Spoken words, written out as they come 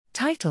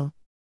Title: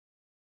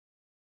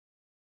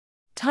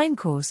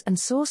 Timecourse and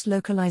Source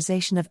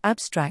Localization of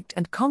Abstract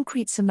and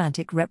Concrete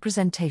Semantic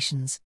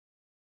Representations.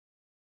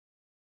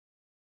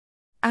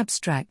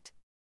 Abstract.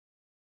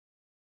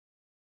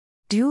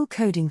 Dual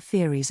coding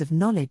theories of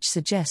knowledge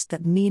suggest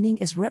that meaning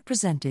is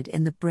represented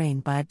in the brain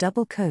by a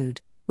double code,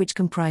 which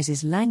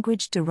comprises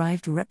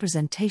language-derived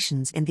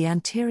representations in the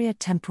anterior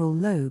temporal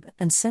lobe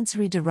and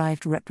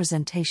sensory-derived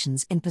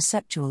representations in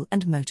perceptual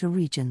and motor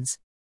regions.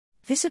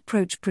 This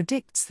approach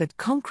predicts that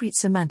concrete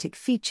semantic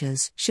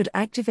features should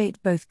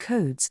activate both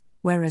codes,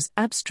 whereas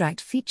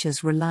abstract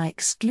features rely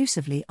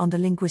exclusively on the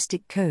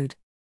linguistic code.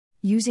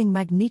 Using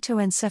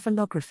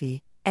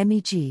magnetoencephalography,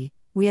 MEG,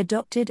 we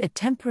adopted a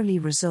temporally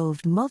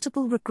resolved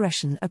multiple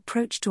regression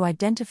approach to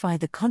identify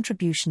the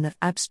contribution of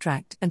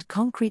abstract and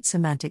concrete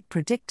semantic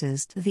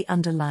predictors to the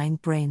underlying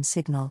brain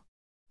signal.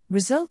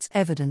 Results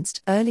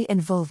evidenced early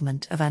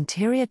involvement of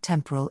anterior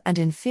temporal and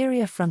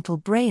inferior frontal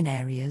brain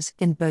areas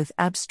in both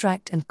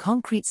abstract and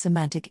concrete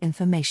semantic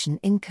information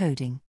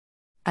encoding.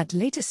 At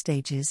later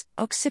stages,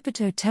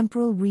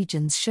 occipitotemporal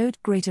regions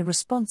showed greater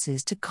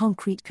responses to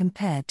concrete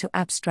compared to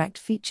abstract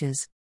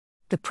features.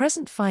 The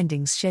present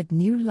findings shed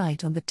new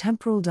light on the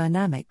temporal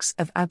dynamics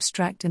of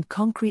abstract and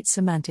concrete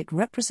semantic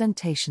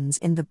representations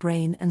in the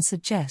brain and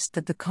suggest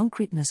that the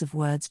concreteness of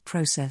words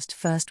processed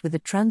first with a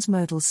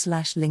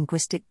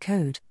transmodal/linguistic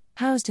code,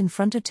 housed in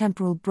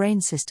frontotemporal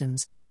brain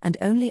systems, and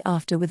only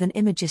after with an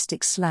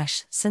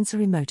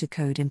imagistic/sensory motor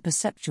code in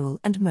perceptual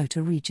and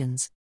motor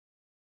regions.